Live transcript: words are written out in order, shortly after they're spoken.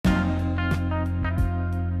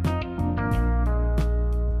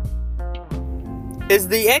Is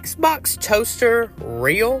the Xbox toaster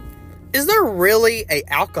real? Is there really a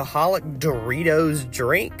alcoholic Doritos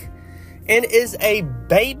drink? And is a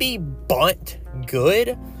baby bunt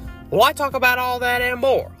good? Well, I talk about all that and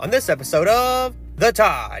more on this episode of The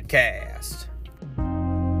Toddcast.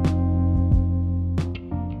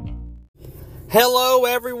 Hello,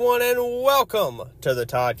 everyone, and welcome to The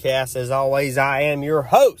Toddcast. As always, I am your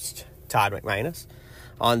host, Todd McManus,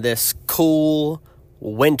 on this cool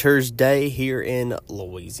winter's day here in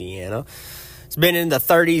Louisiana. It's been in the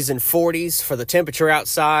 30s and 40s for the temperature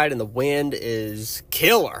outside, and the wind is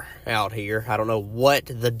killer out here. I don't know what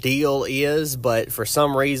the deal is, but for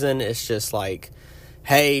some reason, it's just like,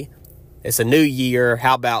 hey, it's a new year.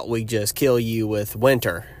 How about we just kill you with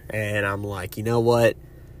winter? And I'm like, you know what?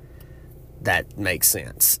 That makes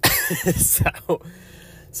sense.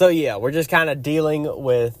 So yeah, we're just kind of dealing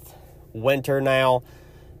with winter now.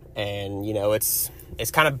 And, you know, it's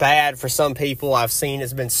kind of bad for some people. I've seen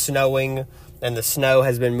it's been snowing, and the snow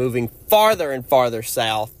has been moving farther and farther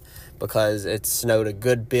south because it snowed a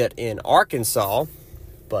good bit in Arkansas.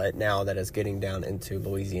 But now that it's getting down into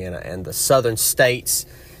Louisiana and the southern states,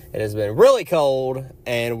 it has been really cold,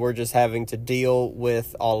 and we're just having to deal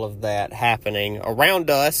with all of that happening around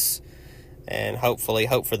us and hopefully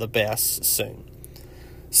hope for the best soon.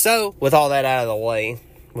 So, with all that out of the way,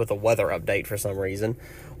 with a weather update for some reason,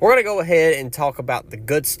 we're going to go ahead and talk about the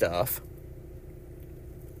good stuff.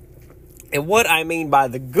 And what I mean by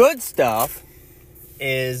the good stuff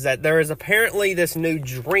is that there is apparently this new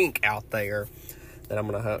drink out there that I'm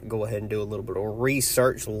going to go ahead and do a little bit of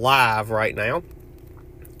research live right now.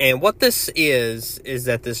 And what this is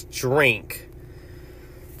that this drink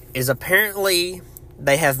is apparently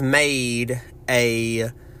they have made a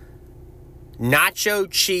nacho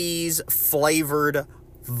cheese flavored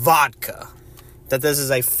vodka. That this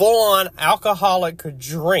is a full-on alcoholic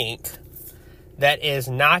drink that is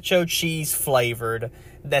nacho cheese flavored,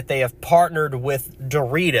 that they have partnered with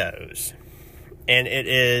Doritos. And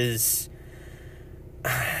it's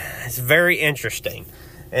very interesting.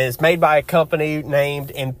 And it's made by a company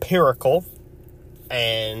named Empirical,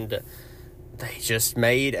 and they just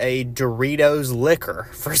made a Doritos liquor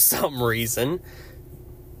for some reason.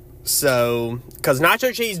 So, because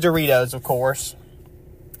nacho cheese Doritos, of course,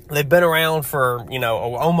 they've been around for,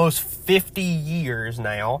 almost 50 years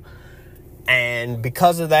now. And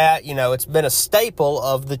because of that, it's been a staple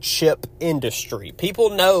of the chip industry. People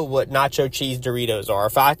know what nacho cheese Doritos are.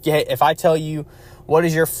 If I tell you what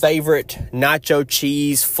is your favorite nacho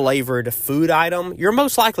cheese flavored food item, you're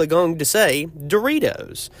most likely going to say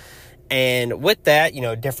Doritos. And with that,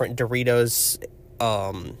 different Doritos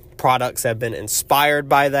products have been inspired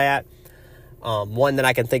by that. One that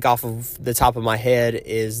I can think off of the top of my head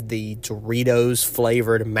is the Doritos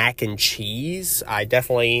flavored mac and cheese. I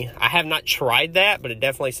have not tried that, but it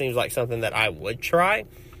definitely seems like something that I would try.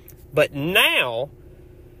 But now,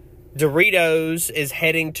 Doritos is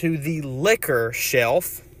heading to the liquor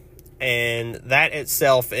shelf, and that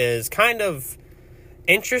itself is kind of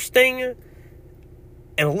interesting and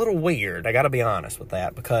a little weird. I gotta be honest with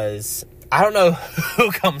that, because I don't know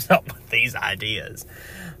who comes up with these ideas.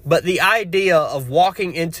 But the idea of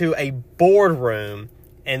walking into a boardroom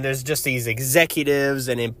and there's just these executives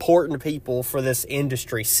and important people for this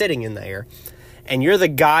industry sitting in there, and you're the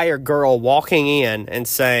guy or girl walking in and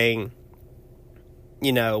saying,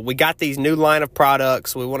 we got these new line of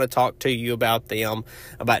products. We want to talk to you about them,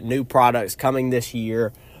 about new products coming this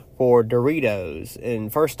year for Doritos.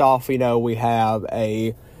 And first off, we have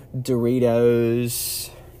a Doritos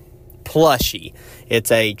plushie.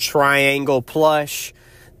 It's a triangle plush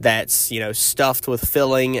that's, stuffed with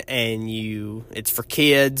filling, and it's for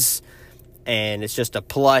kids, and it's just a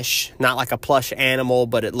plush, not like a plush animal,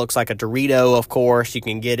 but it looks like a Dorito, of course. You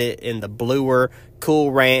can get it in the bluer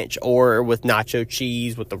Cool Ranch or with nacho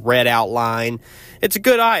cheese with the red outline. It's a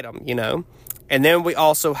good item, And then we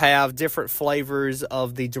also have different flavors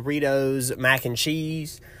of the Doritos mac and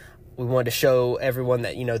cheese. We wanted to show everyone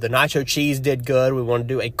that, the nacho cheese did good. We want to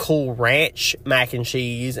do a Cool Ranch mac and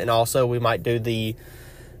cheese, and also we might do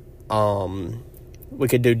we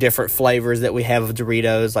could do different flavors that we have of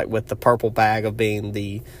Doritos, like with the purple bag of being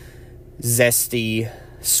the zesty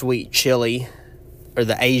sweet chili, or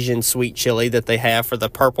the Asian sweet chili that they have for the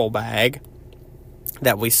purple bag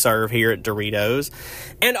that we serve here at Doritos.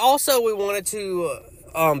 And also we wanted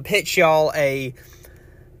to pitch y'all a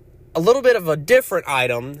little bit of a different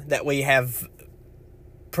item that we have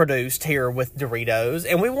produced here with Doritos,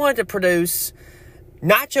 and we wanted to produce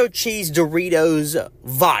nacho cheese Doritos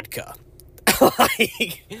vodka.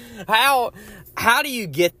 Like, how do you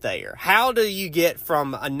get there? How do you get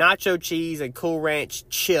from a nacho cheese and Cool Ranch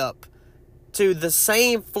chip to the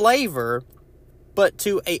same flavor, but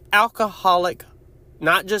to a alcoholic,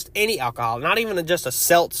 not just any alcohol, not even just a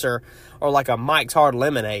seltzer or like a Mike's Hard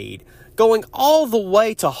Lemonade, going all the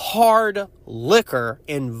way to hard liquor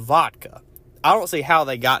in vodka. I don't see how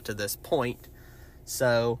they got to this point.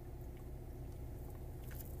 So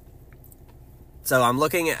I'm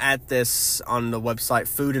looking at this on the website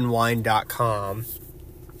foodandwine.com,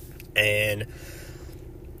 and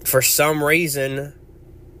for some reason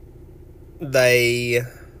they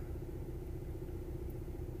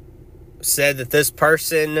said that this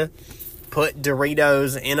person put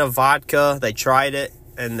Doritos in a vodka. They tried it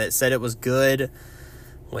and that said it was good,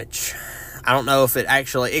 which I don't know if it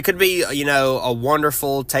could be, a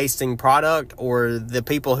wonderful tasting product, or the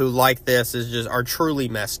people who like this are truly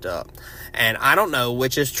messed up. And I don't know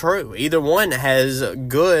which is true. Either one has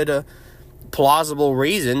good, plausible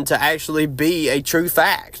reason to actually be a true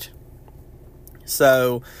fact.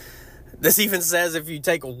 So this even says if you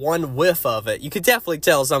take one whiff of it, you could definitely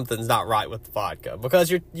tell something's not right with the vodka,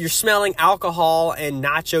 because you're smelling alcohol and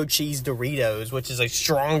nacho cheese Doritos, which is a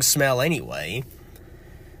strong smell anyway.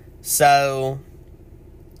 So,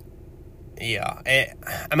 yeah.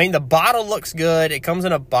 The bottle looks good. It comes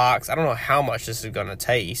in a box. I don't know how much this is going to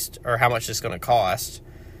taste or how much this is going to cost.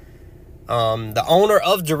 The owner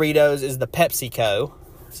of Doritos is the PepsiCo.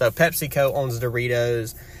 So, PepsiCo owns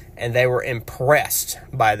Doritos, and they were impressed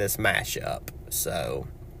by this mashup. So,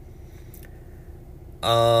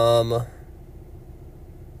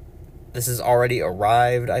 this has already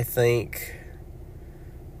arrived, I think.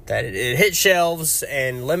 That it hit shelves,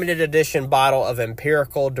 and limited edition bottle of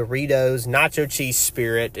Empirical Doritos Nacho Cheese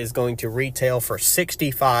Spirit is going to retail for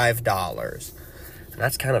 $65. And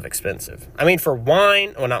that's kind of expensive. For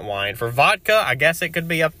wine, well, not wine, for vodka, I guess it could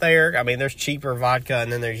be up there. There's cheaper vodka,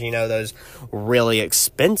 and then there's, those really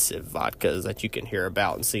expensive vodkas that you can hear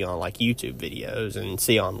about and see on, like, YouTube videos and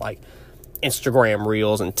see on, like, Instagram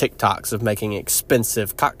reels and TikToks of making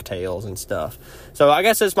expensive cocktails and stuff. So I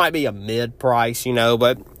guess this might be a mid-price,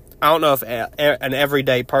 but I don't know if an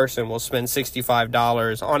everyday person will spend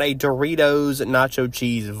 $65 on a Doritos nacho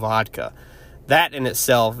cheese vodka. That in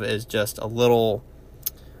itself is just a little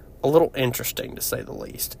interesting, to say the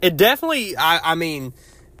least. It definitely,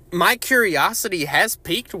 my curiosity has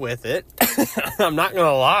piqued with it. I'm not going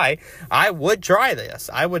to lie. I would try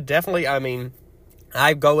this. I would definitely,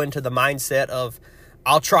 I go into the mindset of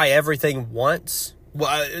I'll try everything once,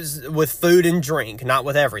 with food and drink, not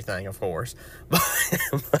with everything, of course, but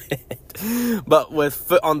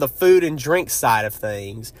on the food and drink side of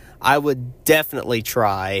things, I would definitely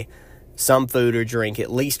try some food or drink at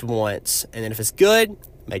least once, and then if it's good,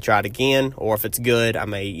 I may try it again, or if it's good, I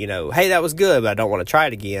may, hey, that was good, but I don't want to try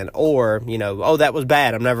it again, or, oh, that was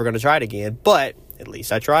bad, I'm never going to try it again, but at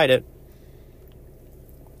least I tried it.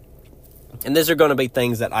 And these are going to be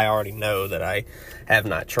things that I already know that I have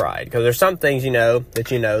not tried. Because there's some things,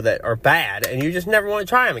 that are bad, and you just never want to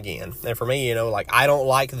try them again. And for me, I don't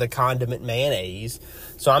like the condiment mayonnaise.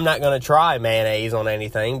 So I'm not going to try mayonnaise on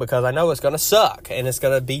anything because I know it's going to suck and it's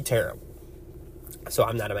going to be terrible. So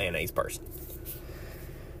I'm not a mayonnaise person.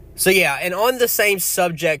 So yeah, and on the same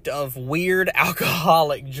subject of weird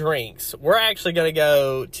alcoholic drinks, we're actually going to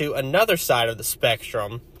go to another side of the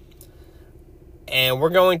spectrum. And we're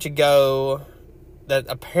going to go that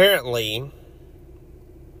apparently,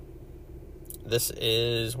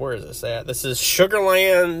 where is this at? This is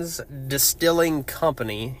Sugarland's Distilling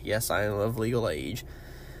Company. Yes, I am of legal age.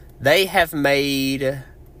 They have made,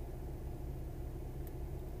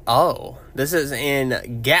 this is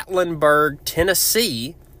in Gatlinburg,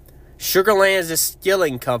 Tennessee. Sugarland's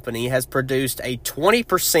Distilling Company has produced a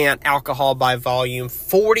 20% alcohol by volume,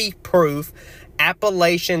 40 proof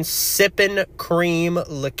Appalachian Sippin' Cream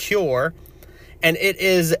liqueur, and it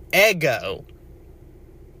is Eggo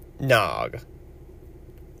Nog.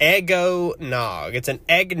 Eggo Nog. It's an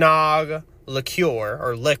eggnog liqueur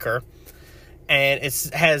or liquor, and it's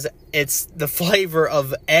the flavor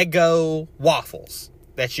of Eggo waffles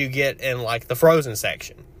that you get in like the frozen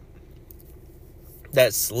section.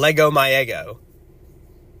 That's Lego My Eggo.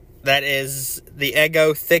 That is the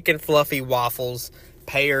Eggo thick and fluffy waffles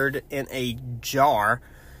paired in a jar,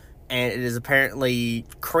 and it is apparently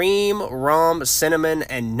cream, rum, cinnamon,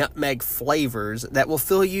 and nutmeg flavors that will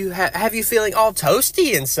have you feeling all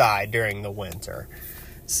toasty inside during the winter.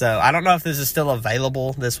 So I don't know if this is still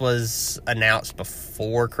available. This was announced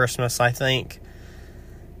before Christmas, I think,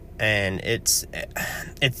 and it's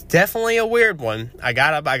definitely a weird one. I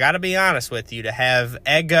gotta be honest with you. To have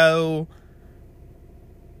Eggo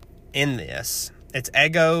in this. It's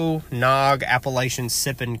Eggo Nog Appalachian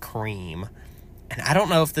Sippin' Cream. And I don't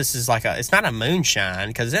know if this is like it's not a moonshine,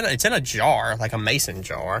 because it's in a jar, like a mason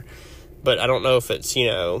jar. But I don't know if it's,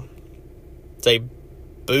 it's a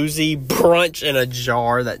boozy brunch in a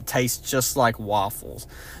jar that tastes just like waffles.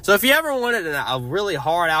 So if you ever wanted a really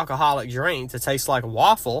hard alcoholic drink to taste like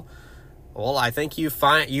waffle, well, I think you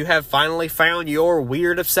have finally found your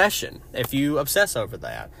weird obsession, if you obsess over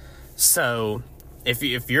that. So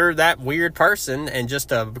if you're that weird person and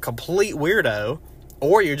just a complete weirdo,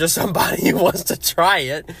 or you're just somebody who wants to try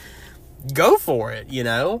it, go for it,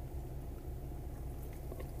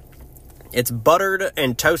 It's buttered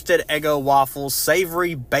and toasted Eggo waffles,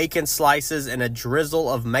 savory bacon slices, and a drizzle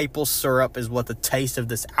of maple syrup is what the taste of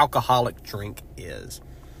this alcoholic drink is.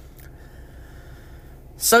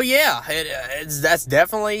 So yeah, that's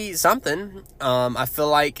definitely something. I feel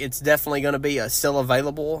like it's definitely going to be still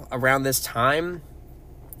available around this time.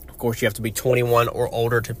 Of course, you have to be 21 or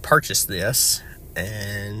older to purchase this.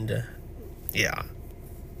 And yeah.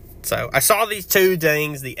 So I saw these two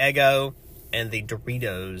things, the Eggo and the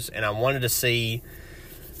Doritos, and I wanted to see,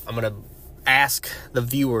 I'm going to ask the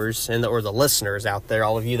viewers or the listeners out there,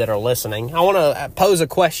 all of you that are listening, I want to pose a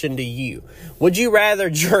question to you. Would you rather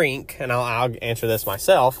drink, and I'll answer this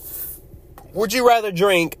myself, would you rather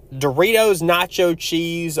drink Doritos nacho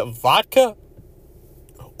cheese vodka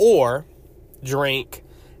or drink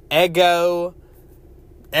Eggo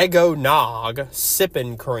Nog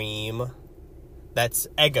sipping cream that's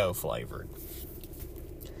Eggo flavored?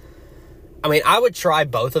 I mean, I would try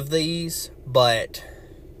both of these, but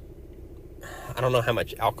I don't know how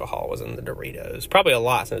much alcohol was in the Doritos. Probably a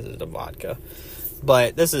lot since it's the vodka.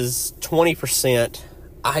 But this is 20%.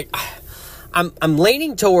 I'm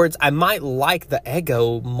leaning towards I might like the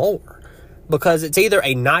Eggo more, because it's either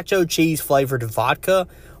a nacho cheese flavored vodka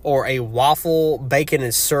or a waffle bacon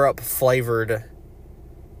and syrup flavored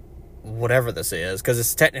whatever this is, because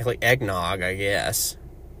it's technically eggnog, I guess.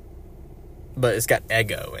 But it's got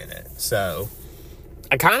Eggo in it. So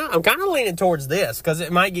I'm kind of leaning towards this, because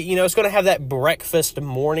it might get, it's going to have that breakfast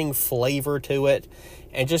morning flavor to it,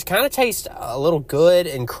 and just kind of taste a little good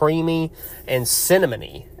and creamy and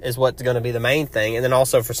cinnamony is what's going to be the main thing. And then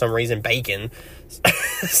also, for some reason, bacon.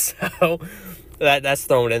 So that's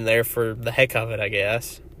thrown in there for the heck of it, I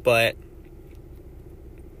guess. But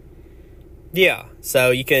yeah,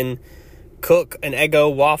 so you can cook an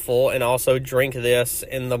Eggo waffle and also drink this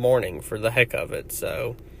in the morning for the heck of it.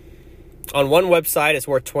 So on one website it's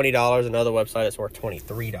worth $20, another website it's worth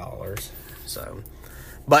 $23. So,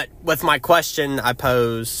 but with my question I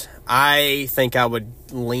pose, I think I would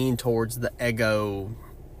lean towards the Eggo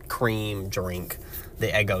cream drink, the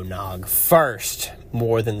Eggo Nog first,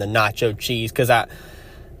 more than the nacho cheese, because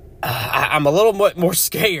I'm a little bit more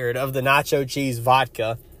scared of the nacho cheese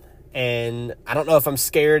vodka. And I don't know if I'm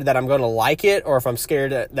scared that I'm going to like it, or if I'm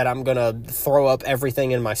scared that I'm going to throw up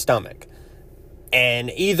everything in my stomach. And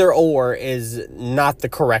either or is not the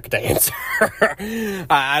correct answer.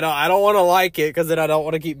 I don't want to like it, because then I don't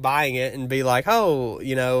want to keep buying it and be like, oh,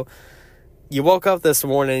 you woke up this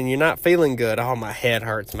morning and you're not feeling good. Oh, my head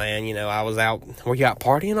hurts, man. I was out. Were you out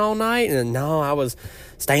partying all night? And no, I was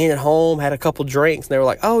staying at home, had a couple drinks. And they were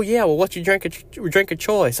like, oh, yeah, well, what's your drink of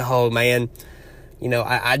choice? Oh, man.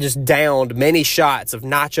 I just downed many shots of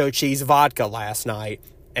nacho cheese vodka last night.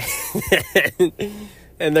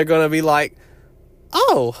 And they're going to be like,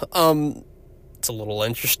 oh, it's a little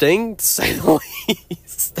interesting, to say the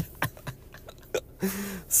least.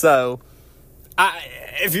 So,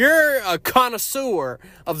 if you're a connoisseur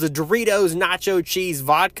of the Doritos nacho cheese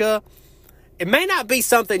vodka, it may not be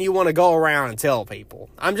something you want to go around and tell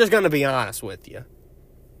people. I'm just going to be honest with you.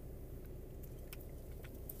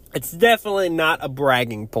 It's definitely not a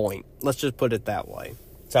bragging point. Let's just put it that way.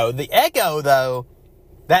 So the Eggo, though,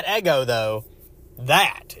 that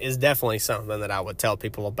is definitely something that I would tell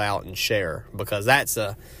people about and share, because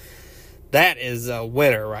that is a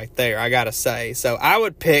winner right there, I gotta say. So I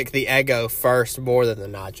would pick the Eggo first more than the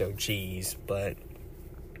nacho cheese. But,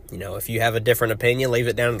 if you have a different opinion, leave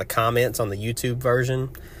it down in the comments on the YouTube version,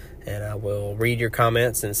 and I will read your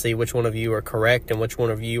comments and see which one of you are correct and which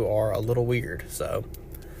one of you are a little weird. So,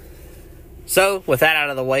 with that out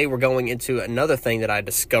of the way, we're going into another thing that I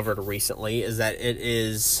discovered recently, is that it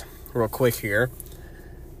is, real quick here,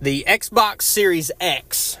 the Xbox Series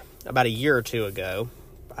X, about a year or two ago,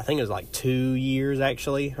 I think it was like 2 years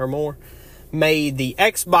actually, or more, made the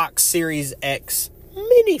Xbox Series X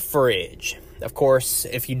mini fridge. Of course,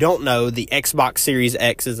 if you don't know, the Xbox Series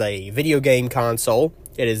X is a video game console.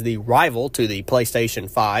 It is the rival to the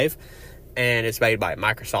PlayStation 5, and it's made by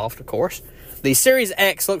Microsoft, of course. The Series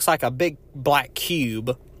X looks like a big black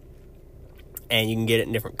cube, and you can get it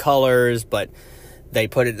in different colors, but they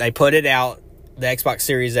put it out the Xbox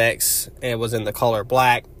Series X, it was in the color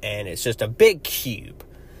black, and it's just a big cube.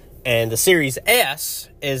 And the Series S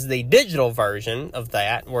is the digital version of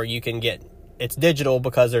that, where you can get, it's digital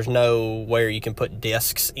because there's nowhere you can put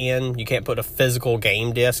discs in. You can't put a physical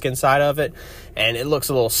game disc inside of it. And it looks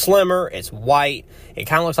a little slimmer. It's white. It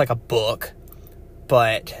kind of looks like a book,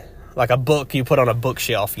 but like a book you put on a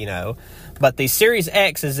bookshelf, you know. But the Series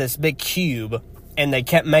X is this big cube, and they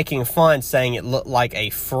kept making fun saying it looked like a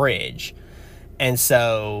fridge. And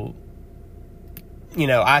so, you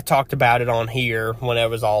know, I talked about it on here when it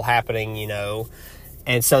was all happening, you know.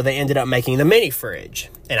 And so they ended up making the mini fridge,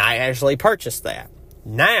 and I actually purchased that.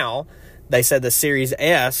 Now, they said the Series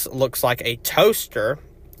S looks like a toaster,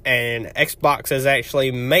 and Xbox has actually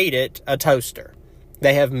made it a toaster.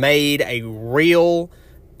 They have made a real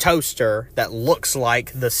toaster that looks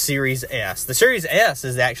like the Series S. The Series S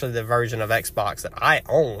is actually the version of Xbox that I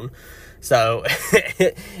own. So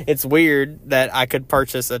it's weird that I could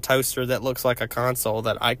purchase a toaster that looks like a console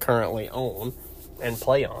that I currently own and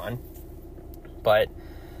play on. But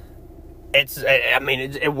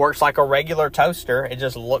it works like a regular toaster. It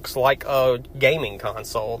just looks like a gaming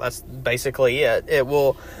console. That's basically it.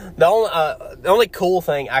 The only cool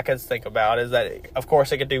thing I could think about is that, of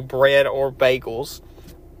course, it could do bread or bagels,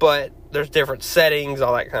 but there's different settings,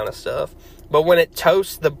 all that kind of stuff. But when it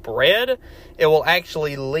toasts the bread, it will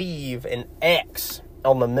actually leave an X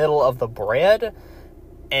on the middle of the bread,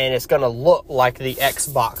 and it's going to look like the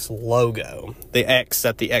Xbox logo. The X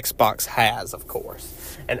that the Xbox has, of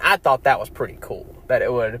course. And I thought that was pretty cool, that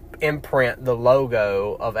it would imprint the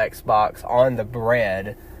logo of Xbox on the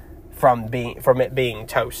bread from it being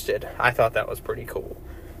toasted. I thought that was pretty cool.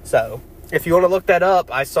 So, if you want to look that up,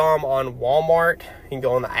 I saw them on Walmart. You can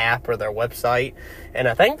go on the app or their website, and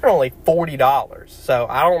I think they're only $40. So,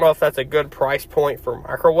 I don't know if that's a good price point for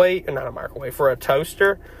for a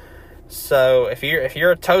toaster. So if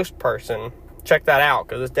you're a toast person, check that out,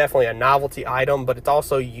 because it's definitely a novelty item, but it's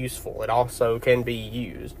also useful. It also can be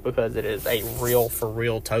used because it is a real for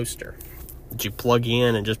real toaster that you plug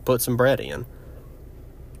in and just put some bread in.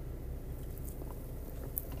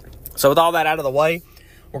 So with all that out of the way,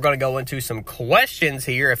 we're going to go into some questions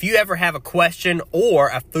here. If you ever have a question or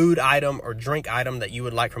a food item or drink item that you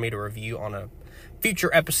would like for me to review on a future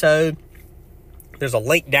episode, there's a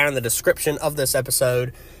link down in the description of this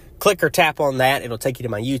episode. Click or tap on that. It'll take you to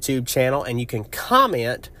my YouTube channel, and you can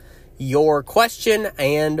comment your question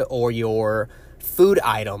and or your food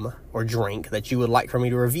item or drink that you would like for me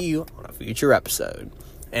to review on a future episode.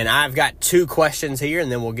 And I've got 2 questions here, and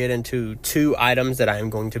then we'll get into 2 items that I am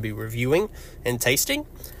going to be reviewing and tasting.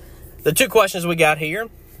 The 2 questions we got here,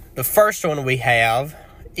 the first one we have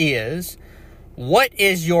is, what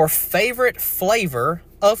is your favorite flavor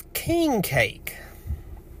of king cake?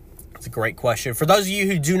 It's a great question. For those of you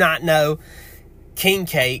who do not know, king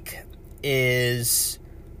cake is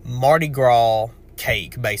Mardi Gras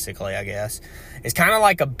cake, basically, I guess. It's kind of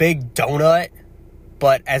like a big donut,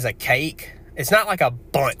 but as a cake. It's not like a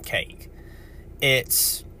bundt cake.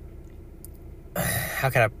 It's, how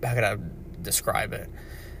can I describe it?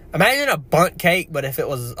 Imagine a bundt cake, but if it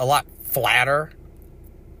was a lot flatter,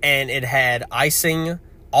 and it had icing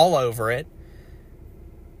all over it,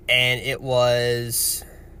 and it was,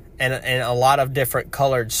 and a lot of different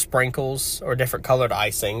colored sprinkles or different colored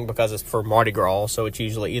icing, because it's for Mardi Gras, so it's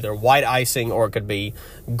usually either white icing or it could be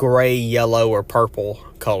gray, yellow, or purple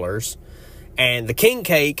colors. And the king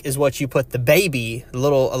cake is what you put the baby, a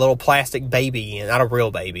little plastic baby in, not a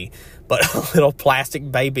real baby, but a little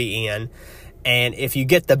plastic baby in. And if you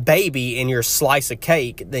get the baby in your slice of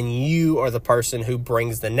cake, then you are the person who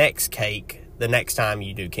brings the next cake the next time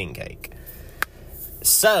you do king cake.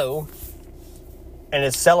 So, and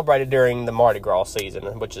it's celebrated during the Mardi Gras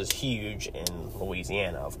season, which is huge in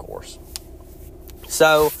Louisiana, of course.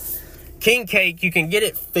 So, king cake, you can get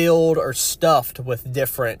it filled or stuffed with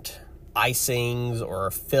different icings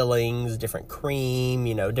or fillings, different cream,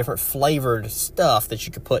 different flavored stuff that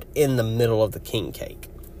you could put in the middle of the king cake.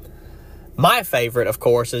 My favorite, of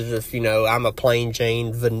course, is just, I'm a plain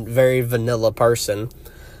Jane, very vanilla person.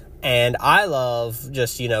 And I love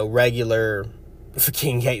just, regular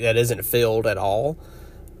king cake that isn't filled at all.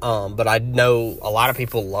 But I know a lot of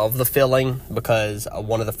people love the filling, because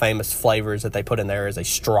one of the famous flavors that they put in there is a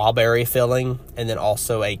strawberry filling, and then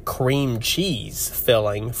also a cream cheese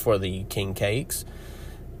filling for the king cakes.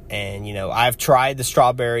 And, I've tried the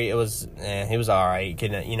strawberry. It was all right,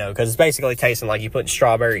 because it's basically tasting like you put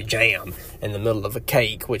strawberry jam in the middle of a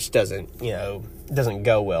cake, which doesn't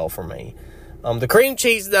go well for me. The cream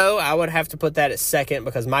cheese, though, I would have to put that at second,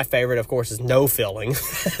 because my favorite, of course, is no filling.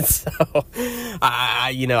 So,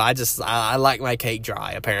 I like my cake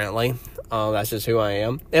dry, apparently. That's just who I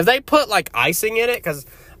am. If they put, like, icing in it, because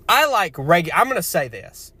I like regular... I'm going to say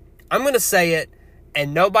this. I'm going to say it,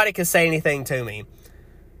 and nobody can say anything to me.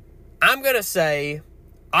 I'm going to say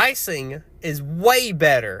icing is way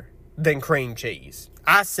better than cream cheese.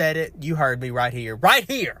 I said it. You heard me right here. Right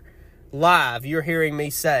here. Live, you're hearing me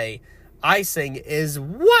say icing is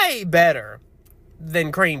way better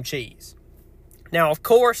than cream cheese. Now, of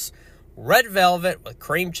course, red velvet with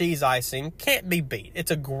cream cheese icing can't be beat.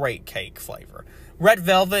 It's a great cake flavor. Red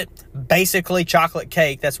velvet, basically chocolate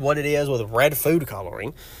cake. That's what it is with red food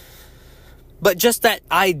coloring. But just that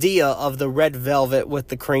idea of the red velvet with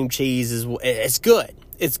the cream cheese it's good.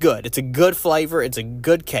 It's good. It's a good flavor. It's a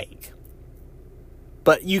good cake.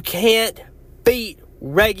 But you can't beat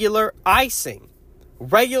regular icing.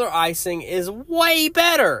 Regular icing is way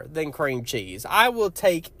better than cream cheese. I will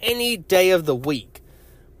take any day of the week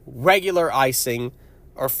regular icing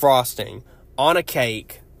or frosting on a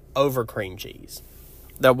cake over cream cheese.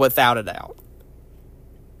 Without a doubt.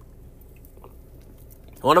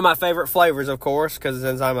 One of my favorite flavors, of course, because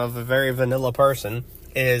since I'm a very vanilla person,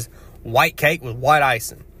 is white cake with white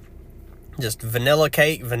icing. Just vanilla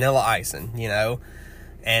cake, vanilla icing, you know.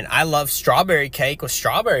 And I love strawberry cake with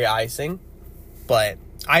strawberry icing. But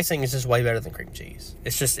icing is just way better than cream cheese.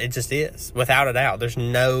 It just is, without a doubt. There's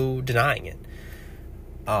no denying it.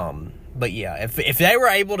 But yeah, if they were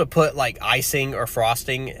able to put like icing or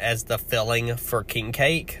frosting as the filling for king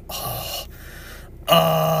cake,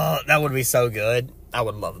 that would be so good. I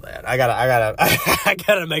would love that. I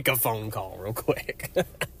gotta make a phone call real quick.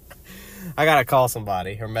 I gotta call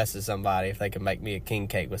somebody or message somebody if they can make me a king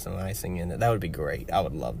cake with some icing in it. That would be great. I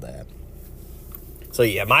would love that. So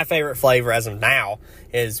yeah, my favorite flavor as of now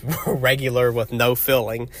is regular with no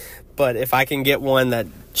filling. But if I can get one that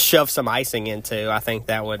shoves some icing into, I think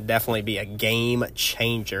that would definitely be a game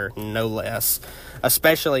changer, no less.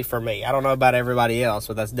 Especially for me. I don't know about everybody else,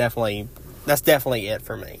 but that's definitely it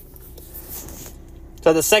for me.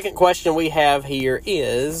 So the second question we have here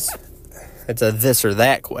is, it's a this or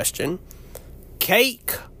that question.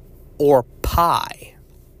 Cake or pie?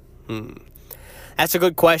 That's a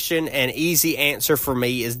good question, and easy answer for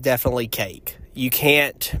me is definitely cake.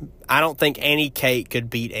 I don't think any cake could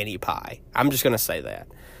beat any pie. I'm just going to say that.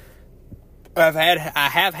 I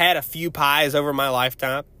have had a few pies over my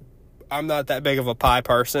lifetime. I'm not that big of a pie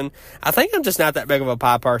person. I think I'm just not that big of a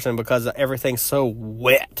pie person because everything's so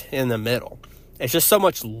wet in the middle. It's just so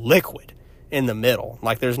much liquid in the middle.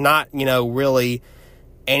 Like there's not, really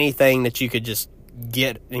anything that you could just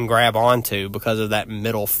get and grab onto because of that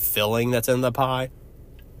middle filling that's in the pie.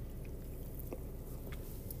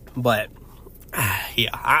 But yeah,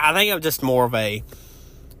 I think I'm just more of a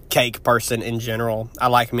cake person in general. I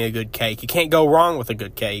like me a good cake. You can't go wrong with a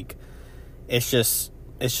good cake. It's just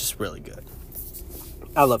really good.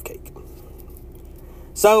 I love cake.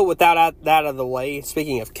 So with that out of the way,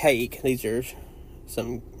 speaking of cake, these are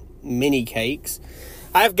some mini cakes.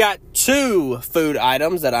 I've got 2 food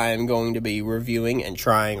items that I am going to be reviewing and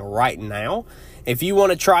trying right now. If you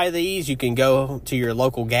want to try these, you can go to your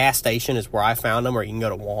local gas station is where I found them, or you can go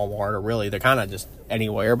to Walmart, or really, they're kind of just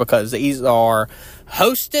anywhere, because these are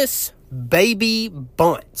Hostess Baby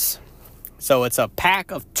Bunts. So it's a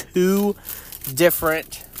pack of 2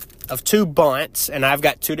 bunts, and I've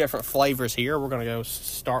got 2 different flavors here. We're going to go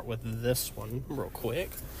start with this one real quick.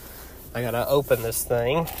 I got to open this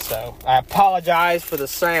thing, so I apologize for the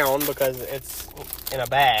sound because it's in a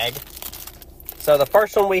bag. So the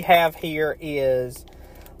first one we have here is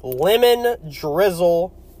Lemon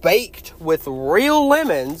Drizzle Baked with Real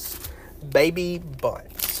Lemons Baby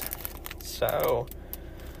Buns. So,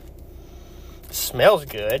 it smells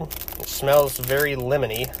good. It smells very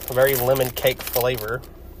lemony, very lemon cake flavor.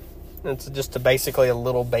 It's just basically a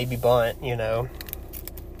little baby bunt,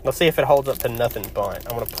 Let's see if it holds up to nothing bunt.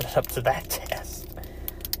 I'm going to put it up to that test.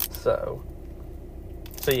 So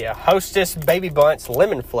yeah, Hostess Baby Bunts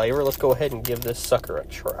lemon flavor. Let's go ahead and give this sucker a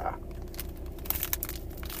try.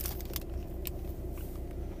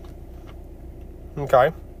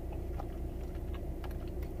 Okay.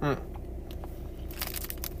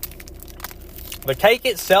 The cake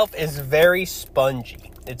itself is very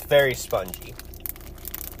spongy. It's very spongy.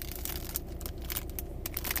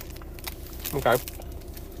 Okay.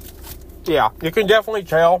 Yeah, you can definitely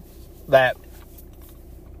tell that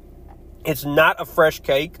it's not a fresh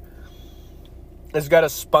cake. It's got a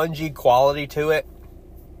spongy quality to it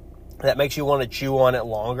that makes you want to chew on it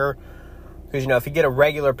longer. Because, if you get a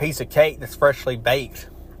regular piece of cake that's freshly baked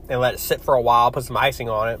and let it sit for a while, put some icing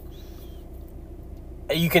on it,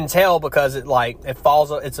 you can tell because it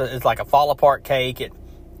falls. It's like a fall apart cake. It,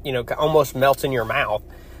 almost melts in your mouth.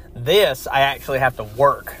 This, I actually have to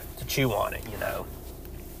work to chew on it,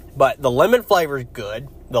 But the lemon flavor is good.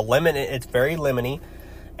 The lemon, it's very lemony.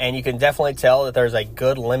 And you can definitely tell that there's a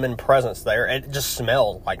good lemon presence there. It just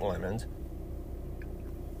smells like lemons.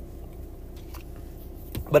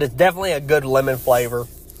 But it's definitely a good lemon flavor.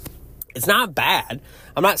 It's not bad.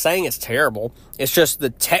 I'm not saying it's terrible. It's just the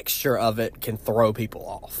texture of it can throw people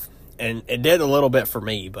off. And it did a little bit for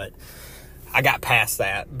me, but I got past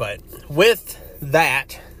that. But with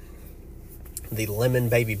that, the lemon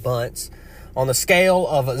baby bunts, on the scale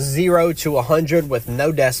of 0 to 100 with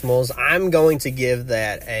no decimals, I'm going to give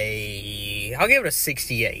that I'll give it a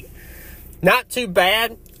 68. Not too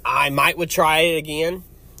bad. I would try it again.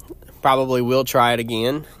 Probably will try it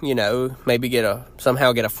again. Maybe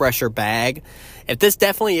somehow get a fresher bag. If this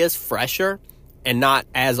definitely is fresher and not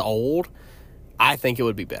as old, I think it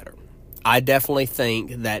would be better. I definitely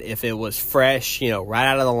think that if it was fresh, right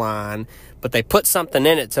out of the line, but they put something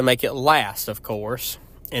in it to make it last, of course,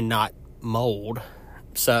 and not mold.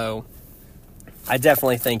 So I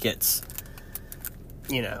definitely think it's,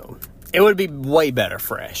 it would be way better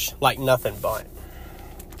fresh, like nothing but.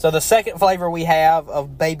 So the second flavor we have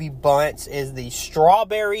of baby bunts is the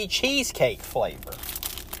strawberry cheesecake flavor.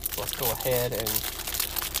 Let's go ahead and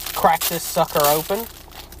crack this sucker open.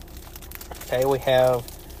 Okay, we have,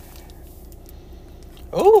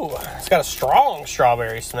 it's got a strong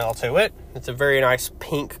strawberry smell to it. It's a very nice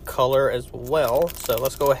pink color as well. So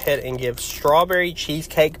let's go ahead and give strawberry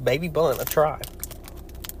cheesecake baby bunt a try.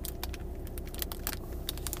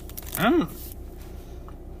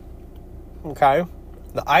 Okay.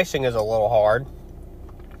 The icing is a little hard.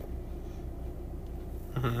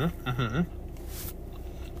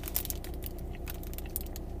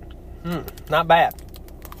 Not bad.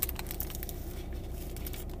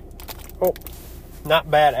 Oh,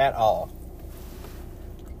 not bad at all.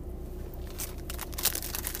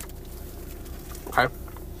 Okay.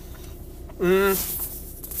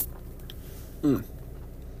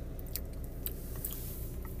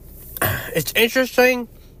 It's interesting.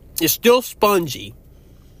 It's still spongy.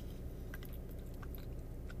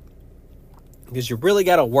 Because you really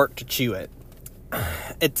got to work to chew it.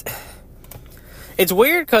 It's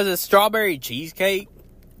weird because it's strawberry cheesecake,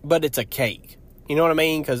 but it's a cake. You know what I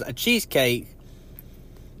mean? Because a cheesecake,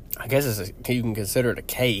 I guess you can consider it a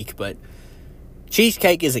cake, but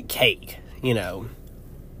cheesecake isn't cake, A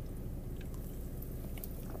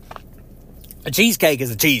cheesecake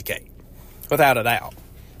is a cheesecake, without a doubt.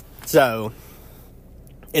 So,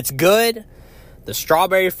 it's good. The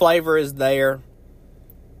strawberry flavor is there.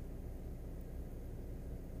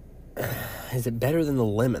 Is it better than the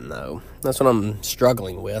lemon, though? That's what I'm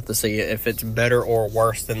struggling with, to see if it's better or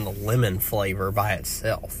worse than the lemon flavor by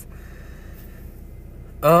itself.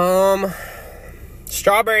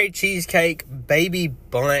 Strawberry cheesecake baby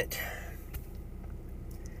bunt.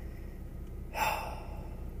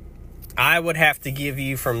 I would have to give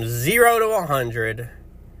you from 0 to 100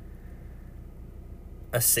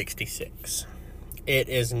 a 66. It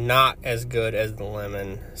is not as good as the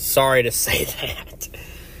lemon. Sorry to say that.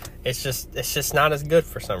 It's just not as good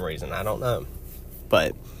for some reason. I don't know.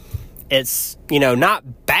 But it's,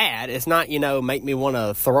 not bad. It's not, make me want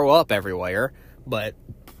to throw up everywhere. But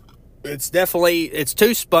it's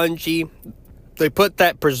too spongy. They put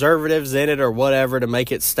that preservatives in it or whatever to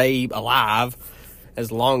make it stay alive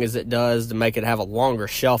as long as it does, to make it have a longer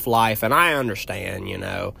shelf life. And I understand,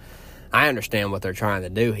 I understand what they're trying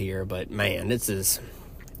to do here. But, man, it's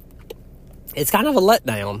kind of a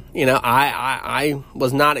letdown. I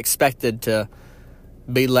was not expected to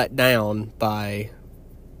be let down by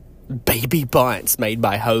baby bunts made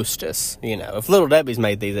by Hostess. If Little Debbie's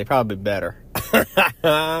made these, they'd probably be better.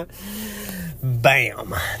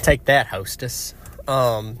 Bam. Take that, Hostess.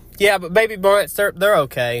 Yeah, but baby bunts, they're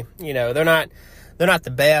okay. They're not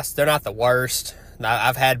the best. They're not the worst.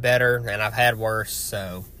 I've had better and I've had worse.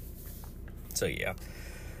 So yeah.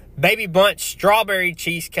 Baby Bunch strawberry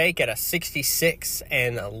cheesecake at a 66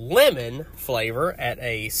 and a lemon flavor at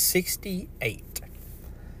a 68.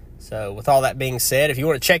 So with all that being said, if you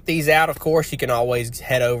want to check these out, of course, you can always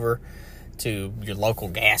head over to your local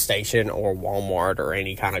gas station or Walmart or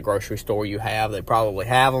any kind of grocery store you have. They probably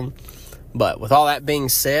have them. But with all that being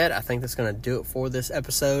said, I think that's going to do it for this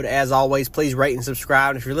episode. As always, please rate and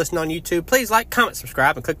subscribe. And if you're listening on YouTube, please like, comment,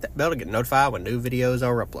 subscribe, and click that bell to get notified when new videos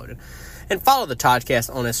are uploaded. And follow the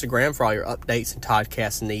Toddcast on Instagram for all your updates and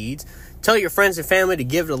Toddcast needs. Tell your friends and family to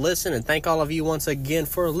give it a listen. And thank all of you once again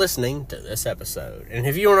for listening to this episode. And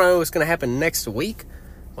if you want to know what's going to happen next week,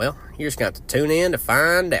 well, you're just going to have to tune in to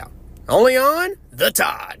find out. Only on the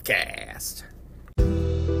Toddcast.